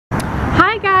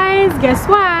guess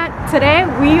what? Today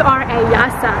we are at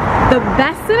Yassa, the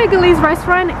best Senegalese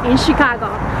restaurant in Chicago.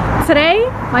 Today,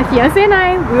 my fiance and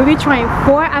I will be trying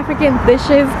 4 African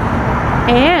dishes,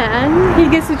 and he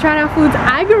gets to try out foods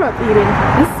I grew up eating.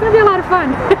 This is gonna be a lot of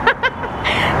fun.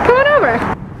 Come on over.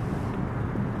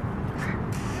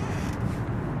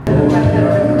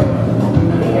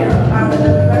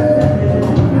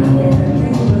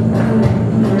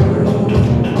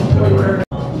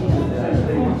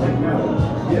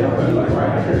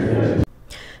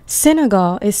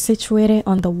 Senegal is situated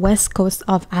on the west coast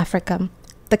of Africa.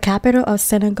 The capital of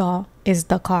Senegal is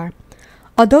Dakar.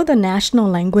 Although the national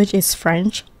language is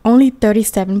French, only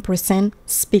 37%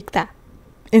 speak that,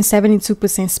 and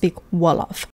 72% speak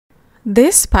Wolof.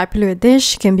 This popular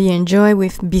dish can be enjoyed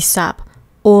with bissap,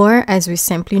 or as we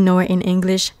simply know it in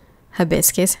English,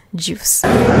 hibiscus juice.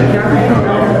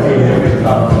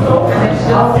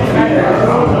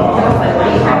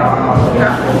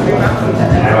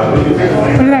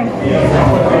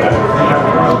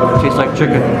 Tastes like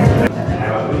chicken.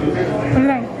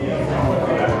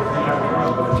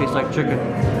 Tastes like chicken.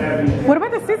 What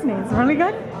about the seasonings? Really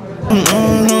good?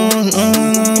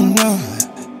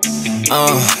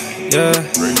 Yeah.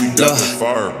 Look,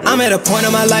 I'm at a point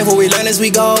in my life where we learn as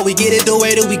we go. We get it the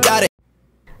way that we got it.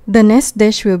 The next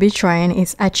dish we'll be trying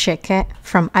is ATTIEKE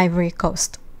from Ivory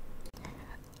Coast.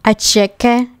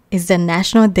 ATTIEKE is the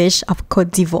national dish of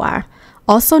Côte d'Ivoire,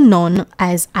 also known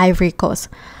as Ivory Coast,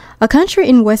 a country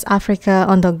in West Africa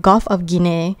on the Gulf of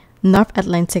Guinea, North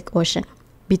Atlantic Ocean,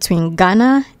 between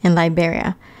Ghana and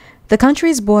Liberia. The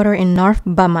countries border in North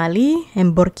Mali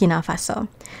and Burkina Faso.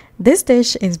 This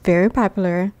dish is very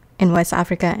popular in West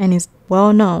Africa and is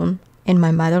well known in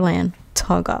my motherland,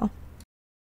 Togo.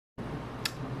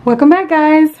 Welcome back,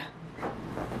 guys.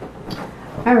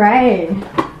 All right.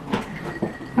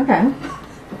 Okay.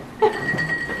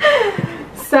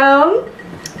 So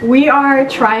we are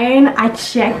trying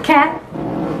ATTIEKE.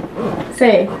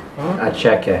 Say.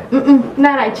 ATTIEKE.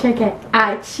 Not ATTIEKE.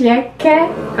 ATTIEKE.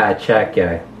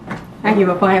 ATTIEKE. I give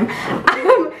up on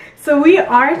him. So we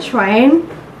are trying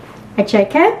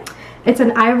ATTIEKE. It's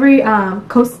an Ivory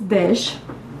Coast dish.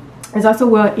 It's also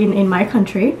well in my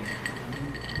country.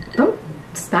 Don't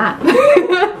stop.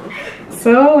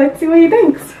 So let's see what he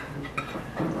thinks.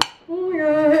 Oh my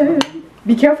god.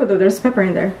 Be careful though, there's pepper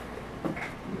in there.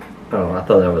 Oh, I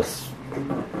thought that was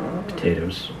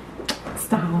potatoes.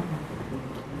 Stop.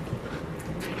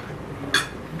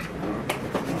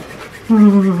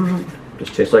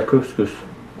 Just tastes like couscous.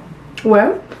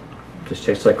 Well? Just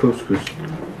tastes like couscous.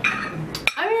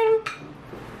 I mean,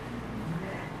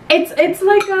 it's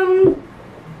like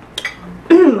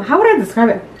how would I describe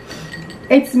it?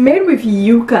 It's made with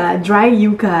yuca, dry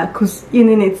yuca, cause and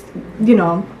then it's, you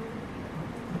know,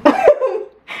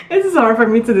 it's hard for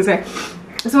me to describe.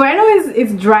 So I know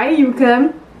it's dry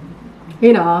yuca,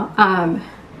 you know, and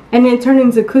then turned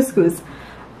into couscous.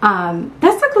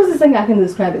 That's the closest thing I can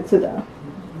describe it to though.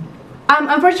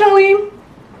 Unfortunately,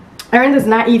 Aaron does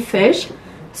not eat fish,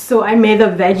 so I made a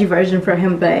veggie version for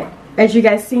him, but as you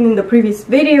guys seen in the previous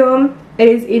video, it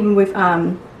is eaten with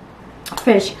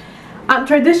fish.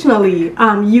 Traditionally,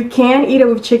 you can eat it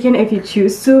with chicken if you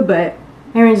choose to, but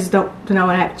Aaron just do not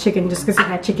want to have chicken just because he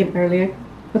had chicken earlier.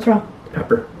 What's wrong?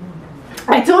 Pepper.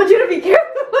 I told you to be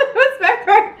careful with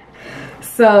pepper.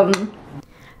 So,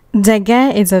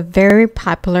 DEGÉ is a very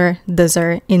popular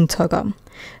dessert in Togo.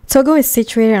 Togo is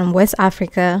situated in West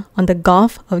Africa on the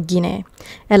Gulf of Guinea.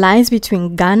 It lies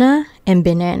between Ghana and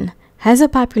Benin, has a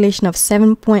population of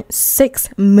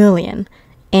 7.6 million,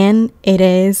 and it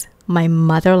is my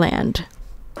motherland.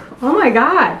 Oh my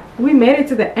god, we made it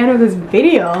to the end of this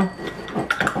video.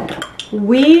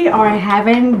 We are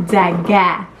having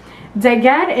DEGÉ.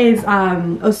 DEGÉ is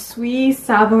a sweet,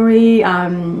 savory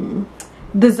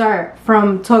dessert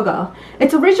from Togo.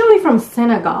 It's originally from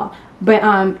Senegal, but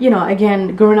you know,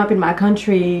 again, growing up in my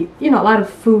country, you know, a lot of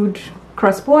food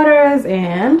cross borders,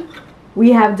 and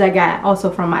we have DEGÉ also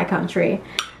from my country.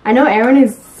 I know Aaron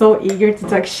is so eager to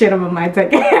talk shit about my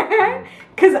DEGÉ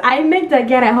because I make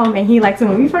DEGÉ at home and he likes it.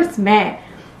 When we first met,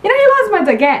 you know, he loves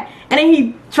my DEGÉ, and then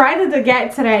he tried the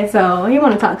DEGÉ today, so he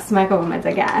want to talk smack about my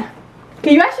DEGÉ.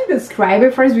 Can you actually describe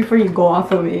it first before you go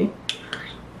off of me?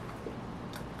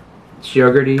 It's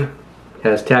yogurty,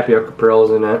 has tapioca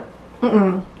pearls in it.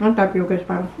 Not tapioca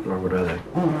pearls. Or what are they?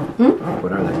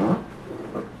 What are they?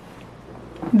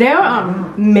 They're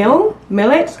millet.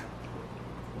 Millet.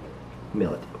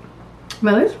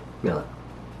 Millet? Millet.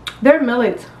 They're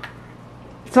millet.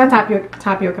 It's not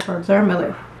tapioca pearls, they're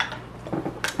millet.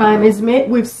 It's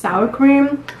made with sour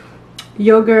cream,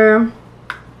 yogurt.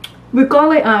 We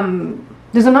call it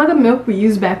there's another milk we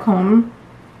use back home.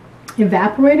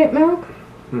 evaporated milk.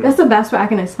 That's the best way I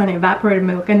can explain it. Evaporated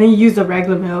milk, and then you use the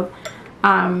regular milk,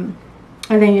 and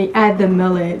then you add the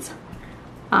millets,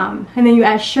 and then you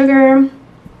add sugar,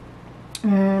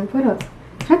 and what else?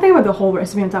 I can't think about the whole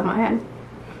recipe on top of my head.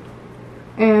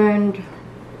 And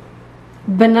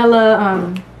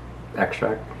vanilla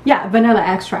extract. Yeah, vanilla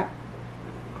extract.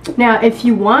 Now, if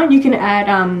you want, you can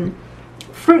add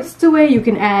fruits to it. You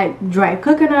can add dried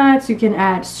coconuts. You can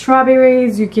add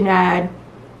strawberries. You can add,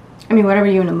 I mean, whatever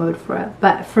you're in the mood for.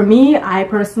 But for me, I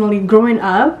personally, growing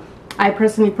up, I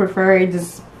personally prefer it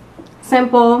just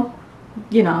simple,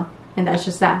 you know, and that's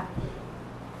just that.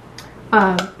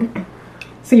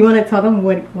 So you want to tell them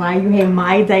why you hate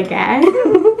my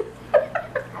DEGÉ?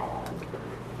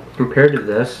 Compared to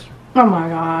this, oh my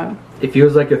god, it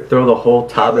feels like you throw the whole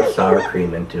tub of sour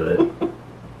cream into it.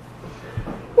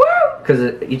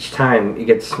 Because each time it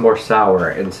gets more sour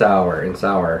and sour and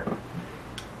sour.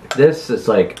 This is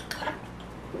like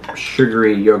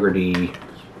sugary, yogurty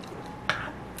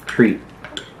treat.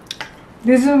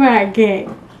 This is what I get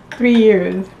 3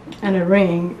 years and a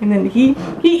ring, and then he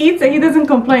eats it. He doesn't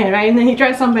complain, right? And then he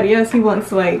tries somebody else. He wants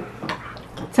to like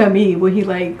tell me what he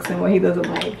likes and what he doesn't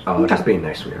like. Oh, just being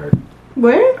nice, sweetheart.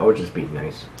 What? I was just being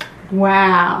nice.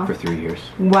 Wow. For 3 years.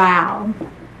 Wow.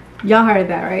 Y'all heard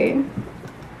that, right?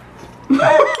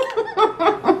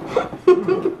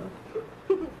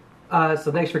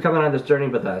 So thanks for coming on this journey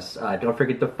with us. Don't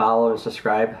forget to follow and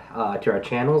subscribe to our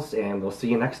channels, and we'll see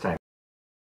you next time.